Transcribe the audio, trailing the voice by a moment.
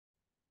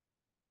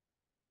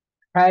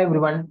Hi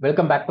everyone,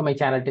 welcome back to my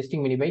channel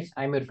Testing Mini Bytes.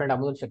 I'm your friend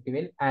Amul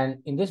Shaktivel, and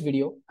in this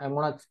video, I'm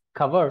gonna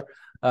cover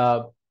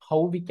how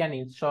we can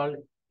install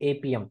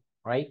Appium,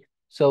 right?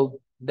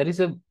 So there is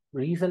a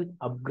recent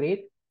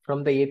upgrade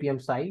from the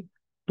Appium side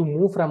to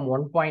move from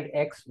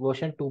 1.x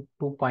version to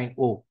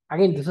 2.0.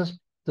 Again,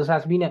 this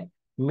has been a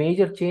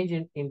major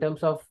change in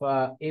terms of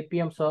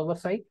Appium server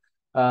side.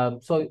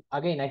 So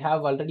again, I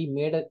have already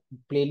made a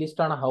playlist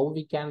on how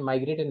we can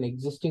migrate an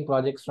existing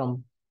projects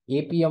from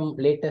Appium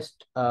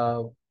latest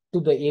to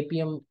the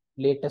Appium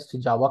latest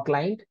Java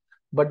client,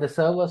 but the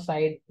server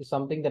side is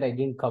something that I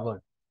didn't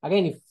cover.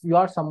 Again, if you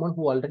are someone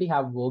who already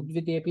have worked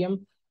with Appium,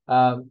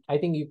 I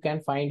think you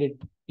can find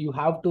it. You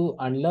have to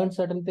unlearn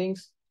certain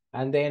things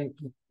and then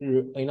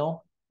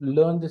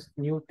learn this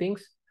new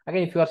things.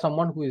 Again, if you are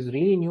someone who is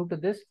really new to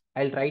this,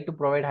 I'll try to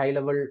provide high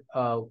level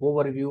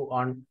overview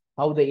on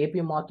how the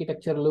Appium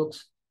architecture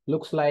looks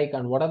like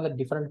and what are the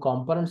different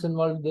components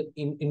involved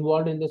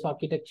in this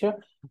architecture.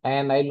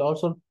 And I'll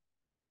also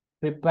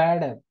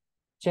prepared a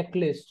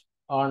checklist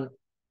on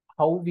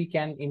how we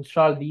can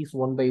install these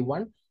one by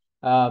one.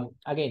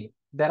 Again,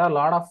 there are a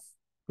lot of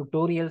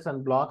tutorials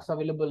and blogs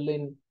available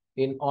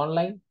in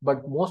online,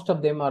 but most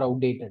of them are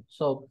outdated.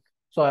 So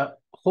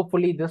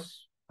hopefully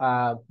this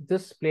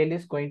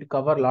playlist going to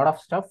cover a lot of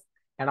stuff,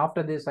 and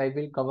after this I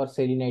will cover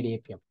Selenide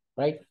Appium,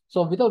 right?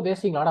 So without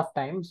wasting a lot of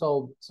time,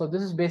 so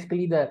this is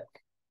basically the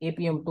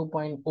Appium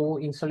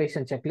 2.0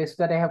 installation checklist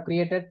that I have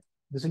created.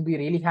 This will be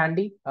really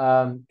handy.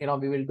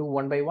 We will do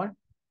one by one.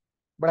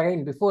 But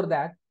again, before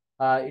that,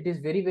 it is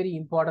very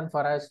important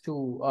for us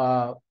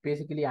to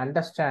basically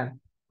understand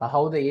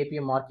how the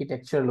Appium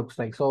architecture looks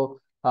like. So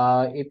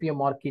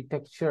Appium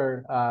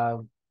architecture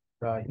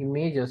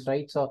images,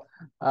 right? So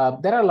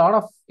there are a lot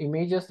of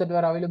images that were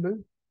available,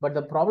 but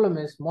the problem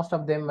is most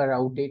of them were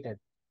outdated.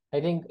 I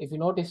think if you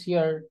notice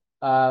here,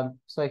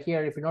 so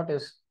here if you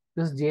notice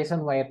this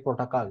JSON wire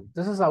protocol,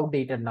 this is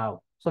outdated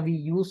now. So we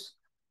use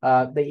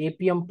the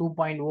Appium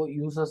 2.0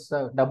 uses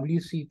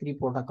WC3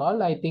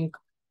 protocol. I think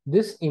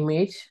this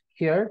image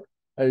here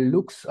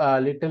looks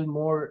a little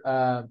more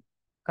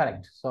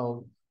correct.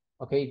 So,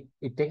 okay,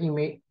 it taking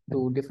me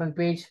to different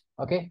page.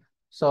 Okay,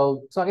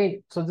 so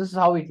again, so this is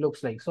how it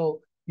looks like. So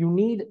you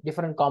need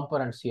different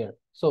components here.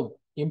 So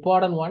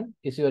important one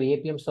is your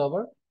Appium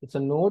server. It's a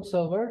node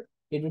server.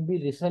 It will be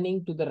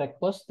listening to the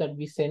request that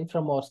we send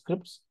from our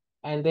scripts,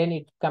 and then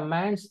it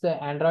commands the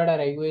Android or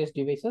iOS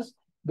devices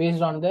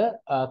based on the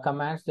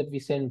commands that we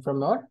send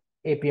from our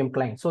Appium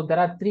client. So there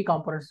are three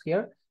components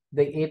here.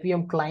 The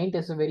Appium client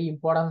is a very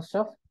important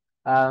stuff.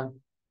 Uh,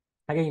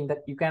 Again, that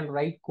you can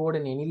write code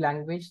in any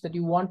language that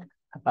you want.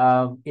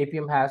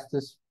 Appium has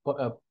this,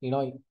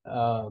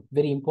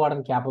 very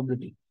important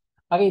capability.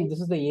 Again, this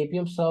is the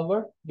Appium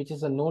server, which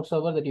is a node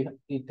server that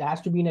it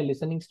has to be in a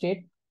listening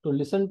state to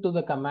listen to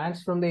the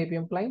commands from the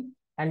Appium client,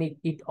 and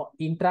it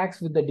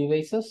interacts with the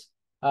devices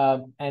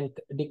and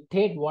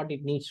dictate what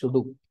it needs to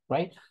do,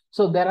 right?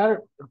 So there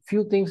are a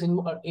few things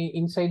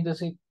inside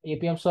this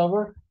Appium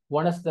server.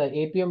 One is the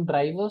Appium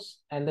drivers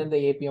and then the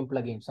Appium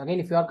plugins.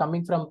 Again, if you are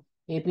coming from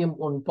Appium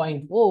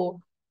 1.0,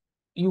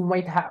 you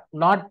might have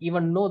not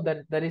even know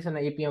that there is an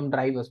Appium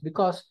drivers,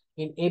 because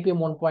in Appium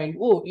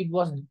 1.0, it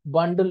was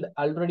bundled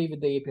already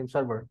with the Appium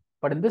server.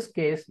 But in this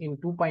case, in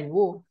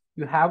 2.0,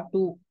 you have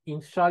to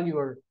install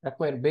your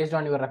based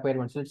on your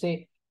requirements. Let's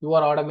say you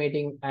are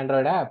automating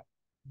Android app,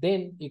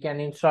 then you can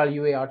install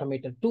UA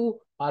Automator 2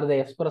 or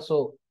the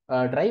Espresso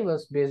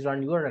drivers based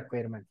on your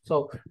requirement.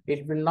 So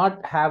it will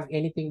not have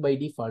anything by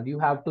default. You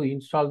have to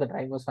install the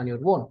drivers on your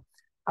own.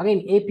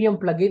 Again, Appium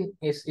plugin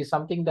is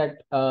something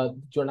that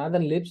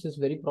Jonathan Lips is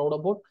very proud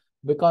about,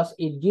 because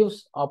it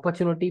gives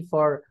opportunity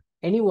for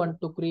anyone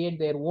to create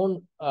their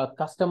own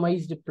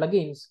customized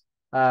plugins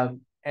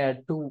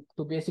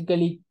to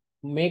basically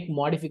make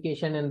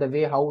modification in the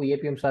way how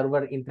Appium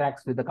server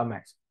interacts with the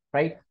commands,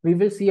 right? We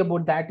will see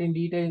about that in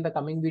detail in the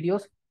coming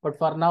videos, but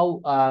for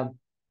now,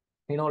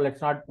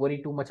 let's not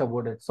worry too much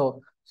about it.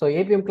 So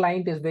Appium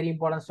client is very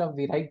important stuff.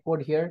 We write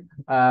code here.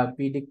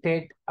 We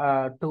dictate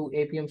to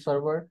Appium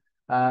server.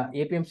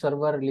 Appium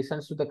server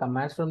listens to the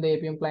commands from the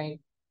Appium client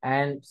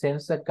and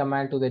sends that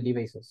command to the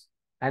devices.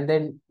 And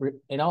then,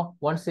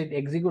 once it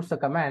executes the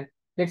command,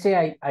 let's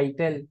say I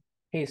tell,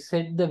 hey,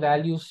 set the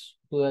values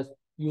to a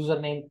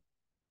username,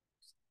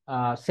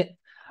 set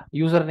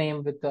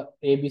username with the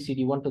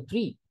ABCD 1 to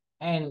 3.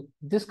 And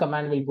this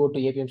command will go to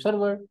Appium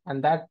server,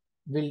 and that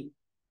will,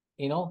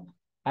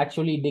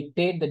 actually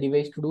dictate the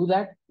device to do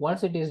that.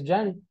 Once it is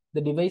done, the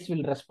device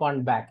will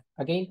respond back.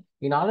 Again,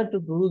 in order to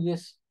do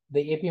this, the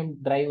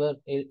Appium driver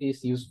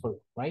is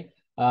useful, right?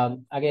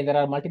 Again, there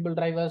are multiple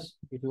drivers.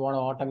 If you want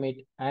to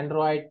automate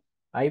Android,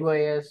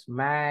 iOS,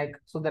 Mac,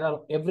 so there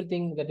are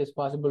everything that is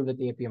possible with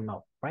Appium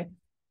now, right?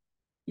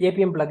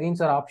 Appium plugins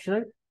are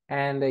optional,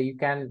 and you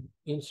can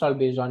install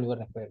based on your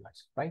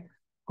requirements, right?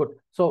 Good.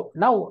 So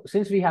now,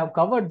 since we have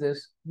covered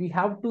this, we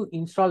have to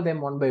install them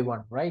one by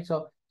one, right?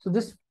 So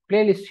this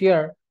playlist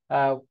here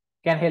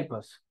can help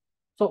us.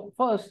 So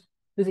first,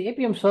 this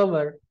Appium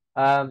server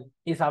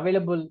is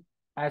available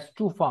as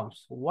two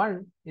forms. One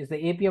is the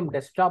Appium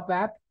desktop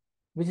app,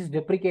 which is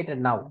deprecated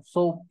now.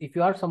 So if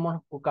you are someone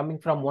who coming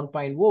from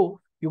 1.0,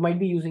 you might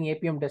be using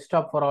Appium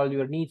desktop for all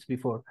your needs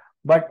before,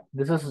 but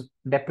this is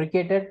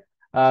deprecated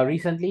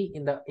recently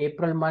in the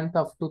April month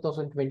of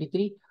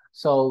 2023.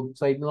 So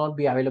it will not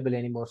be available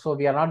anymore. So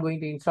we are not going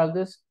to install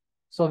this.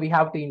 So we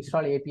have to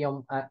install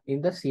Appium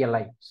in the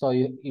CLI. So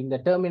in the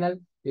terminal,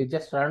 you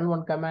just run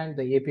one command,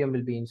 the Appium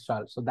will be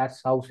installed. So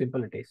that's how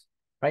simple it is,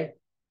 right?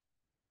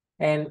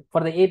 And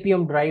for the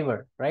Appium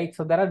driver, right?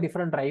 So there are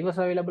different drivers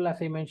available,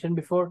 as I mentioned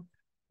before.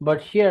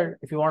 But here,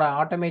 if you want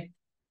to automate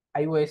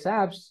iOS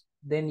apps,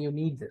 then you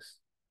need this.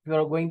 If you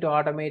are going to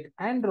automate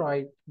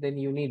Android, then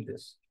you need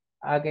this.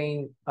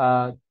 Again,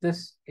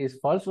 this is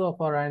also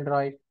for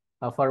Android.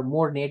 For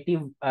more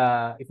native,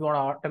 if you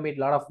want to automate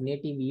a lot of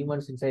native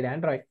events inside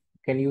Android,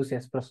 you can use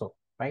Espresso,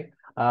 right?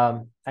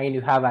 Again,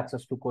 you have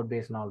access to code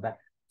base and all that.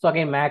 So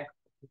again, Mac,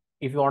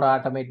 if you want to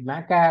automate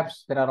Mac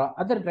apps, there are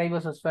other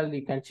drivers as well.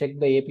 You can check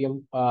the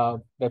Appium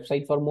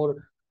website for more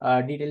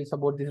details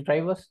about these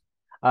drivers.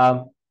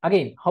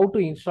 Again, how to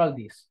install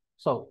these?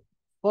 So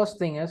first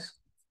thing is,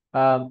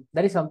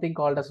 there is something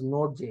called as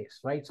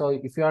Node.js, right? So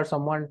if you are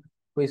someone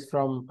who is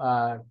from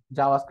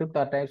JavaScript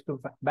or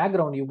TypeScript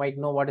background, you might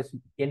know what is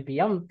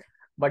NPM.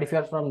 But if you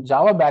are from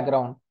Java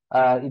background,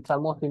 it's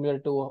almost similar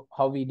to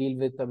how we deal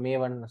with the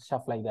Maven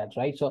stuff like that,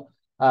 right?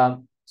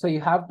 So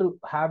you have to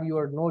have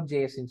your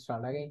Node.js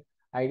installed. Again,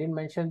 I didn't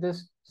mention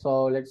this,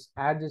 so let's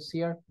add this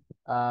here.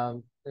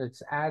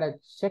 Let's add a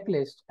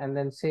checklist and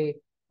then say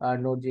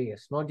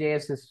Node.js.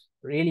 Node.js is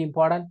really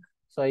important.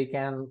 So you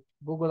can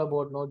Google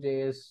about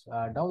Node.js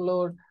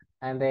download,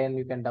 and then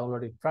you can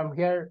download it from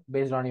here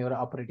based on your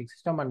operating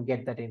system and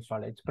get that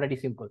installed. It's pretty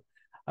simple.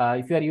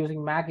 If you are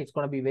using Mac, it's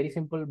going to be very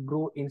simple.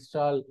 Brew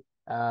install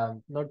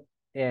Node.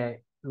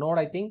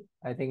 I think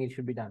it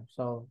should be done.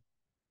 So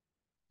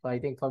I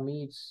think for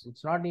me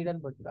it's not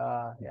needed, but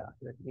yeah,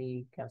 let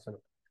me cancel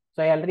it.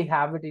 So I already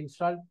have it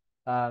installed.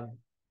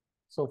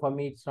 So for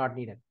me it's not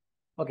needed.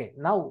 Okay,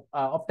 now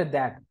after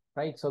that,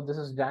 right? So this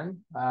is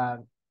done.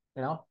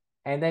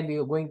 And then we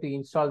are going to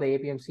install the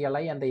Appium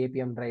CLI and the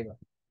Appium driver.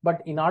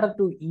 But in order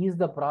to ease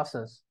the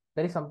process,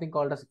 there is something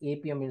called as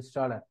Appium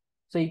installer.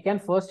 So you can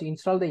first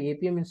install the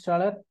Appium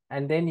installer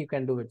and then you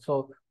can do it.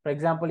 So for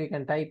example, you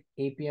can type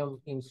Appium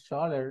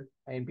installer,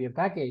 Appium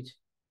package,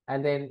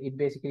 and then it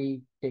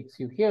basically takes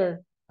you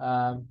here.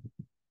 So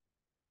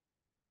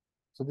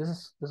this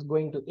is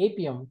going to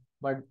Appium,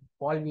 but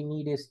all we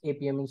need is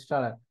Appium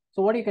installer.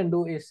 So what you can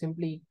do is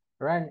simply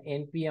run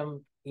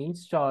npm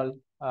install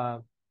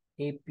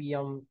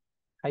Appium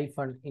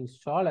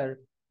 -installer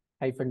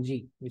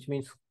 -g, which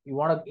means you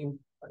want to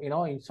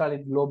install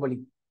it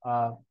globally,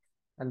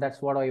 and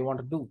that's what I want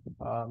to do.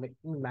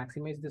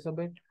 Maximize this a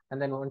bit, and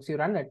then once you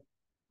run it,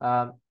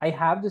 I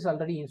have this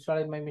already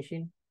installed in my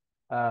machine,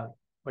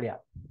 but yeah.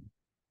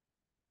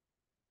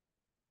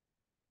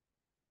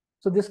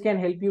 So this can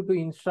help you to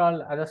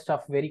install other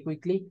stuff very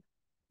quickly.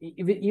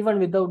 Even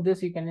without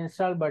this, you can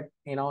install, but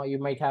you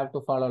might have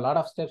to follow a lot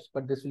of steps,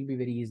 but this will be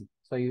very easy.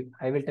 So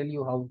I will tell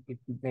you how it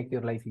will make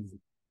your life easy.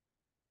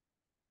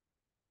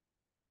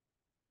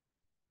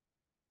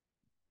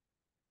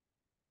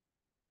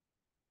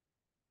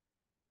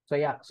 So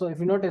yeah, so if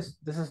you notice,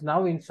 this is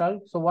now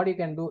installed. So what you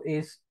can do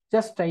is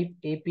just type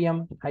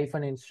Appium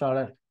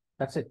 -installer.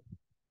 That's it.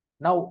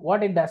 Now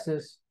what it does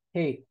is,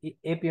 hey,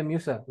 Appium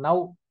user,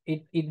 now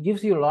it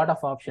gives you a lot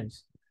of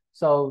options.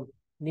 So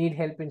need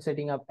help in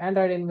setting up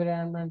Android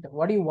environment.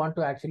 What do you want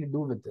to actually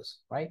do with this,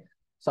 right?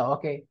 So,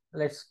 okay,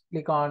 let's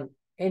click on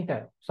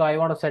enter. So I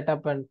want to set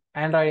up an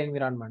Android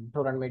environment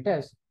to run my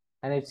test.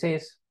 And it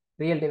says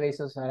real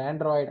devices are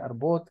Android or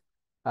both.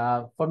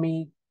 For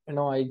me,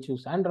 I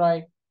choose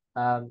Android.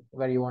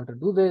 Where you want to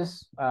do this,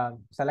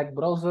 select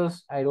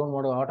browsers. I don't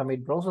want to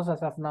automate browsers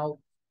as of now.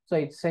 So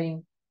it's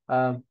saying,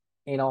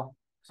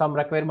 some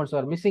requirements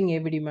are missing,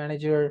 AVD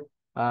manager,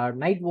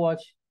 night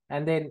watch,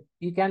 and then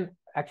you can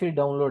actually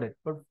download it.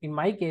 But in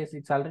my case,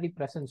 it's already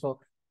present, so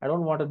I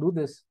don't want to do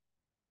this.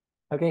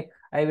 Okay,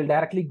 I will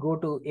directly go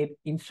to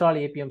install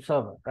Appium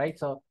server, right?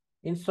 So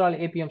install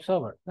Appium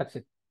server, that's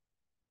it.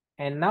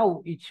 And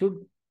now it should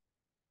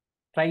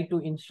try to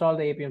install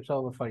the Appium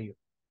server for you.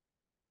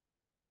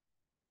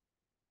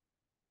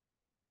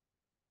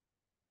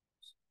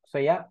 So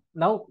yeah,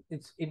 now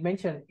it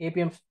mentioned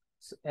Appium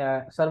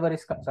server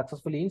is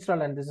successfully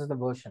installed, and this is the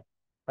version,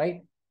 right?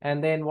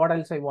 And then what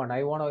else I want?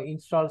 I want to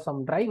install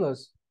some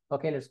drivers.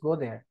 Okay, let's go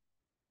there.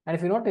 And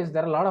if you notice,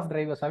 there are a lot of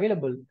drivers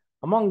available.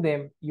 Among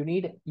them, you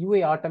need UA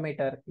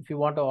Automator if you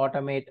want to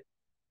automate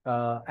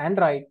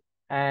Android.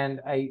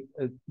 And I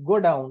go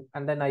down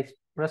and then I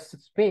press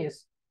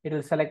space, it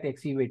will select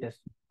XUA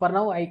test. For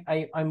now,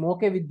 I'm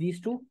okay with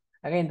these two.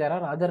 Again, there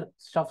are other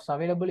stuffs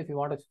available. If you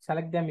want to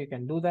select them, you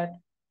can do that.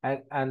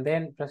 And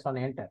then press on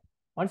enter.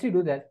 Once you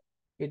do that,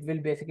 it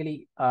will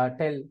basically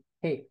tell,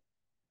 hey,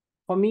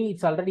 for me,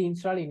 it's already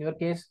installed. In your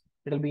case,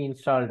 it will be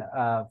installed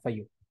for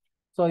you.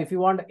 So if you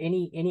want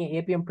any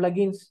Appium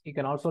plugins, you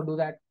can also do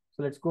that.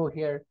 So let's go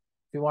here.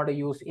 If you want to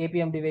use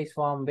Appium device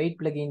form, wait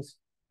plugins,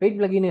 Wait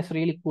plugin is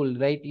really cool,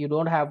 right? You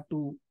don't have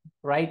to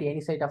write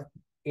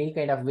any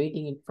kind of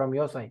waiting from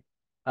your side.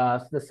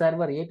 The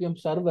server, Appium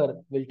server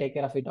will take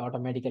care of it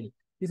automatically.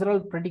 These are all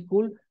pretty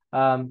cool.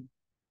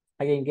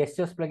 Again,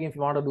 gestures plugin, if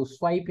you want to do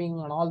swiping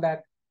and all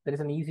that, there is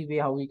an easy way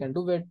how we can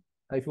do it.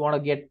 If you want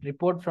to get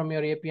report from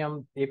your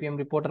Appium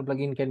reporter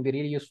plugin can be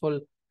really useful.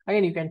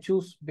 Again, you can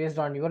choose based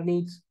on your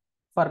needs.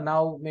 For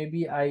now,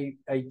 maybe I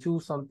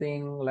choose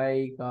something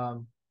like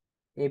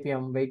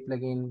Appium wait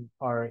plugin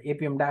or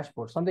Appium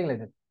dashboard, something like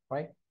that,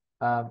 right?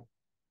 Uh,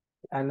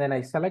 and then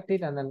I select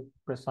it and then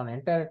press on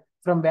enter.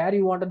 From where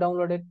you want to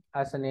download it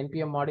as an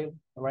NPM module,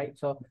 right?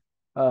 So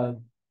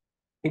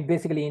it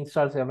basically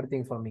installs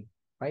everything for me,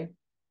 right?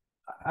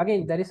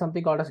 Again, there is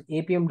something called as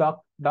Appium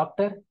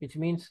doctor, which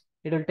means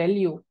it will tell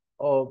you,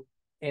 oh,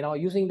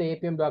 using the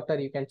Appium doctor,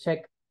 you can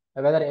check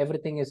whether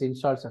everything is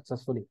installed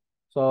successfully.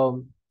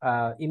 So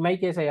in my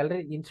case, I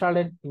already installed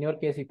it. In your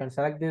case, you can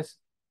select this.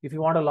 If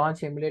you want to launch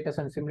emulators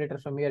and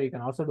simulators from here, you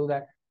can also do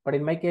that. But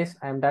in my case,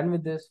 I'm done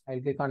with this.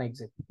 I'll click on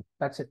exit.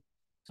 That's it.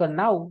 So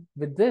now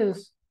with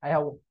this, I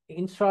have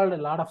installed a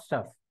lot of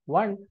stuff.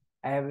 One,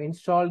 I have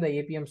installed the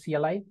Appium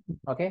CLI.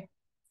 Okay.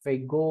 If I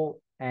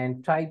go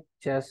and type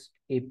just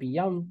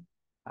Appium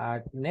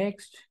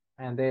next,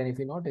 and then if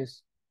you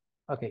notice,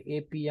 okay,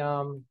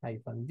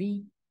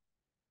 Appium-v.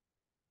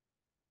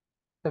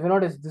 So if you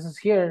notice, this is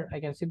here, I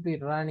can simply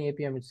run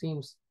Appium, it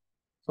seems.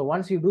 So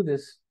once you do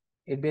this,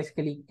 it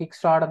basically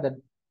kickstarted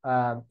the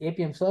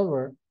Appium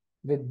server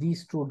with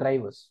these two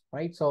drivers,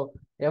 right? So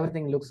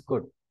everything looks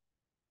good.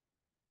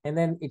 And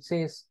then it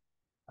says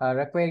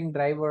requiring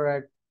driver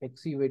at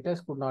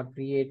excavators could not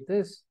create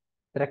this.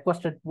 The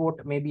requested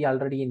port may be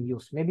already in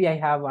use. Maybe I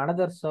have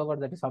another server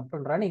that is up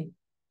and running,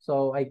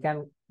 so I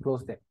can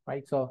close that,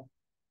 right? So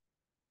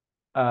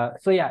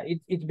yeah,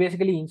 it's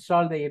basically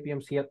installed the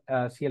Appium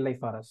CLI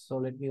for us. So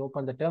let me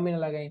open the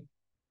terminal again.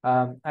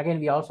 Again,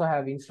 we also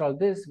have installed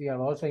this. We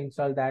have also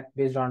installed that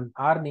based on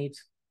our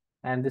needs,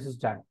 and this is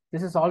done.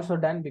 This is also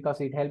done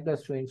because it helped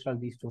us to install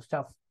these two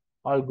stuff.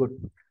 All good.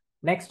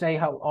 Next, I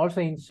have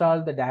also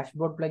installed the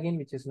dashboard plugin,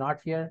 which is not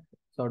here.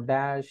 So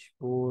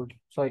dashboard.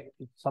 So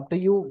it's up to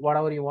you.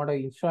 Whatever you want to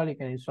install, you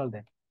can install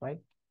that, right?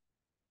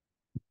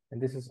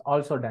 And this is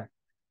also done.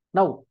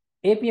 Now,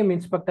 Appium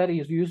inspector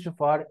is used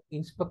for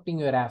inspecting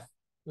your app.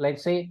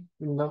 Let's say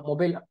in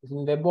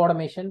in web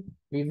automation,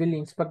 we will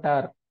inspect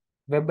our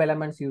web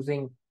elements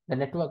using the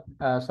network,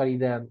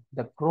 the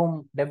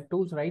Chrome dev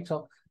tools, right?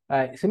 So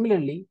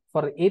similarly,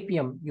 for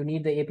Appium, you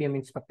need the Appium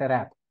inspector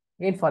app.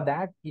 And for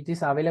that, it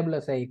is available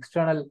as an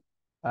external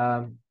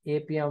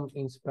Appium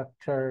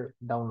inspector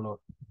download,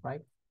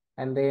 right?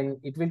 And then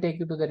it will take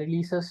you to the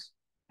releases.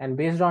 And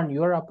based on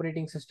your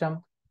operating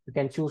system, you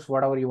can choose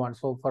whatever you want.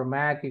 So for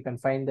Mac, you can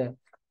find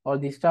all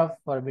this stuff.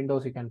 For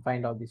Windows, you can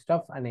find all this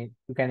stuff and then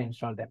you can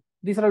install them.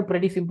 These are all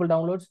pretty simple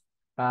downloads.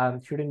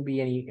 Shouldn't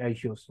be any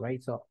issues, right?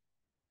 So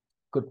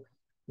good.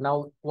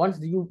 Now,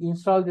 once you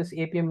install this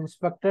Appium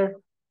inspector,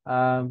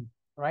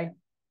 right?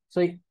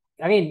 So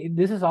again,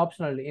 this is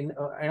optional.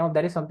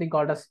 There is something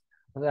called as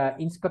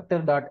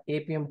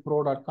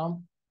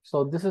inspector.appiumpro.com.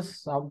 So this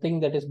is something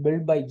that is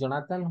built by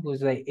Jonathan, who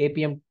is the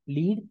Appium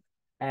lead,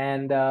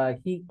 and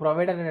he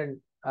provided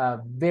a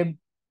web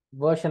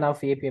version of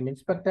Appium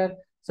inspector.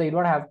 So you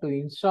don't have to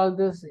install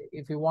this.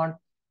 If you want,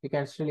 you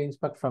can still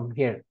inspect from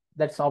here.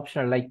 That's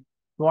optional. Like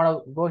you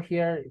want to go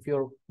here, if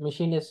your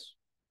machine is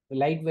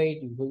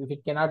lightweight, if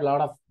it cannot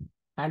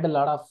handle a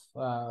lot of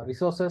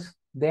resources,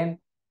 then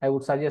I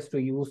would suggest to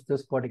use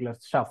this particular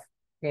stuff.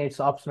 Okay, it's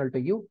optional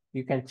to you.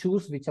 You can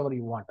choose whichever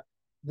you want.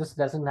 This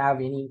doesn't have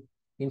any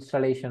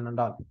installation and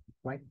all,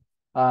 right?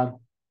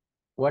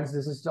 Once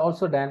this is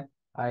also done,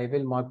 I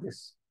will mark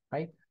this,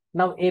 right?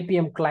 Now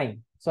Appium client.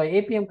 So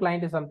Appium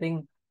client is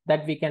something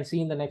that we can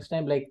see in the next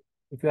time, like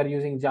if you are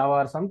using Java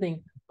or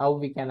something, how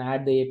we can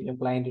add the Appium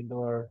client into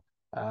our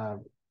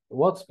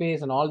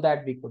workspace and all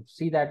that. We could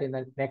see that in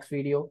the next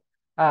video.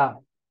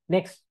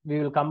 Next, we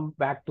will come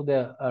back to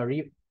the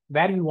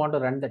where we want to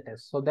run the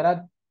test. So there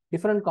are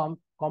different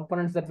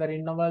components that were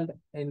involved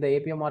in the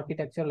Appium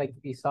architecture, like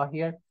we saw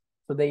here.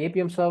 So the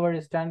Appium server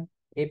is done,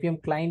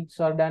 Appium clients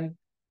are done,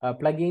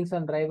 plugins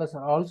and drivers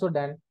are also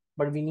done,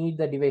 but we need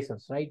the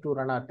devices, right, to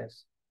run our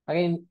tests.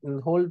 Again, in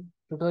the whole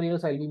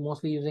tutorials, I'll be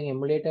mostly using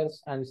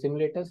emulators and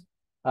simulators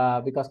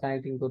because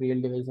connecting to real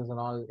devices and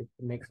all, it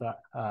makes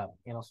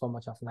so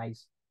much of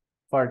nice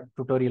for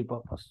tutorial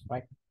purpose,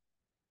 right?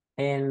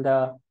 And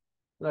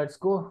let's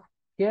go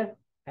here.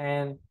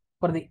 And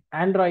for the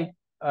Android,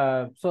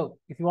 so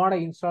if you want to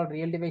install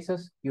real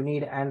devices, you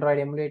need Android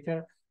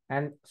emulator.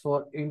 And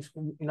so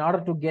in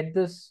order to get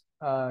this,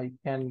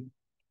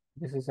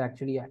 this is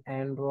actually an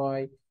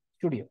Android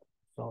Studio.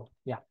 So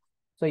yeah,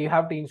 so you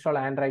have to install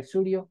Android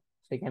Studio.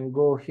 So you can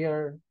go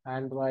here,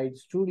 Android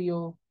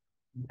Studio,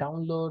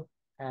 download,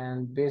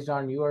 and based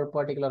on your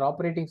particular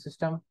operating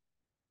system,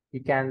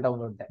 you can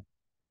download that.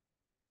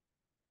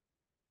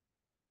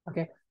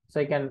 Okay, so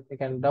you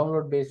can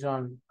download based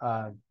on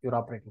your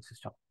operating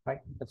system, right?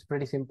 That's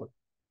pretty simple.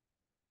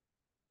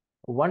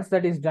 Once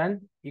that is done,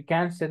 you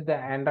can set the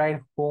Android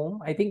home.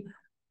 I think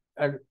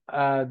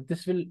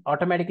this will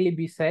automatically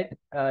be set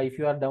if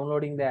you are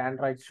downloading the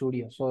Android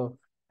Studio. So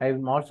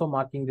I'm also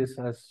marking this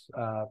as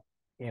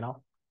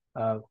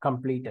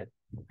completed.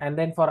 And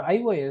then for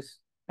iOS,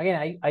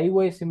 again,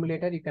 iOS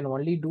simulator you can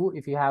only do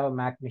if you have a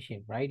Mac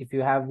machine, right? If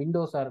you have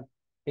Windows or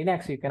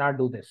Linux, you cannot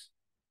do this.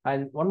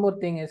 And one more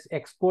thing is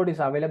Xcode is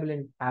available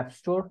in App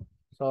Store.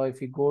 So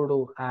if you go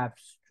to App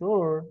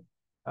Store,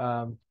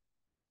 you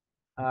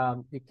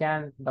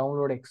can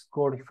download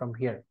Xcode from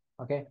here.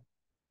 Okay,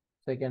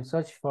 so you can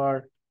search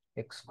for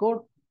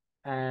Xcode,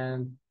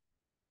 and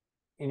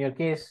in your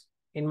case,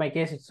 in my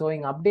case, it's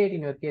showing update.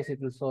 In your case, it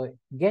will show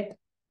get.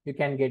 You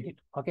can get it.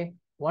 Okay,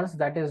 once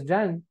that is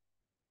done,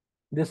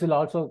 this will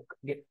also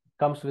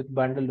comes with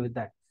bundled with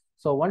that.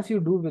 So once you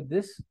do with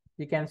this,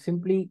 you can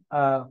simply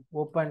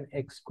open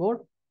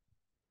Xcode.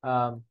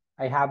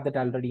 I have that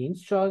already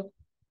installed.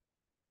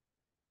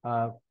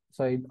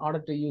 So in order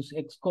to use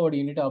Xcode,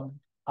 you need to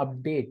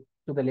update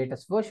to the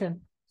latest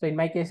version. So in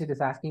my case, it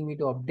is asking me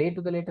to update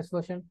to the latest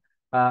version.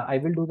 I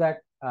will do that.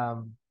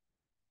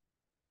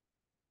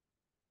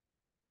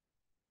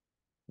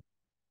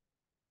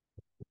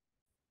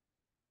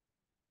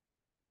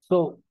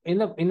 So in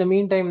the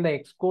meantime, the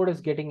Xcode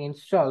is getting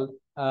installed.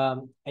 I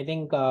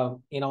think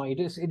it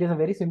is a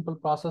very simple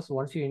process.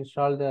 Once you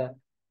install the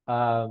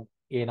the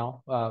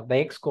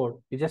Xcode,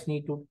 you just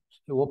need to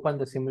open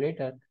the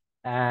simulator,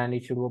 and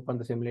it should open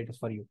the simulators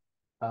for you.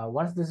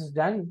 Once this is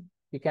done,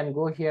 you can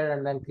go here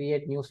and then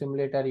create new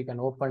simulator. You can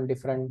open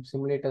different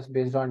simulators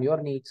based on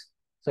your needs.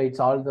 So it's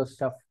all the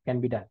stuff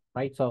can be done,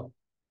 right? So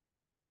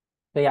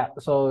yeah,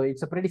 so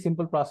it's a pretty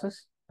simple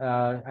process,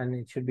 and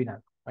it should be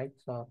done, right?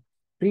 So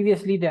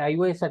previously the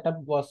iOS setup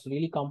was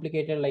really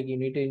complicated, like you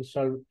need to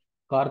install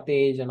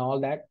Carthage and all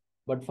that.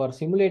 But for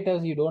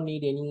simulators, you don't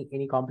need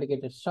any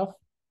complicated stuff.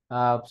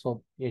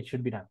 So it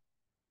should be done.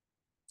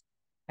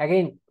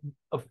 Again,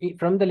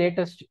 from the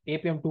latest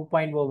Appium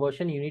 2.0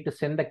 version, you need to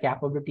send the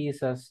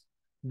capabilities as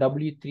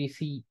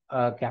W3C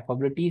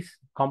capabilities,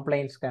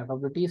 compliance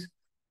capabilities.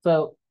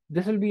 So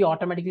this will be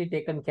automatically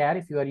taken care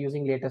if you are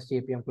using latest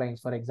Appium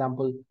clients. For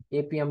example,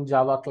 Appium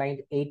Java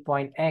client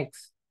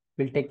 8.x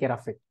will take care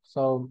of it.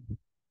 So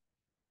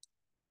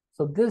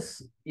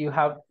this you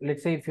have,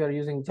 let's say if you are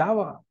using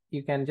Java,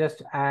 you can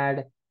just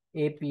add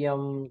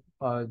Appium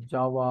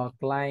Java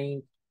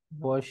client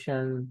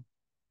version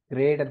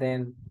greater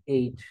than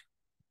 8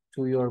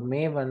 to your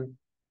Maven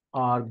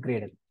or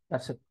greater.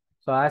 That's it.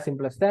 So as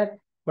simple as that.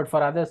 But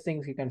for other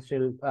things, you can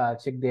still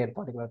check their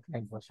particular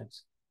client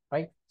versions,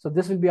 right? So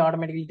this will be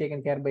automatically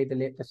taken care by the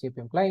latest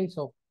Appium client.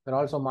 So we're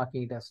also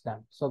marking it as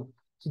done. So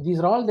these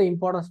are all the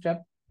important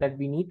steps that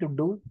we need to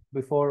do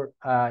before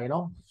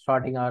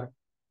starting our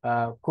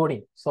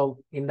coding. So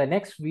in the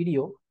next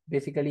video,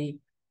 basically,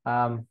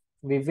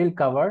 we will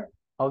cover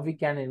how we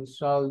can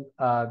install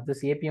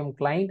this Appium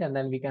client, and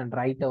then we can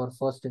write our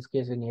first test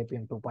case in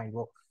Appium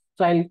 2.0.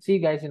 So I'll see you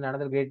guys in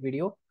another great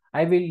video.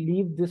 I will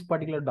leave this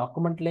particular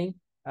document link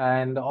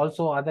and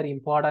also other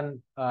important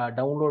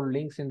download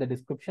links in the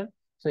description,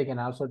 so you can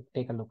also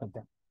take a look at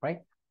them, right?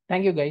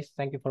 Thank you guys.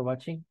 Thank you for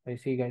watching. I'll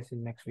see you guys in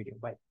the next video.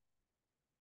 Bye.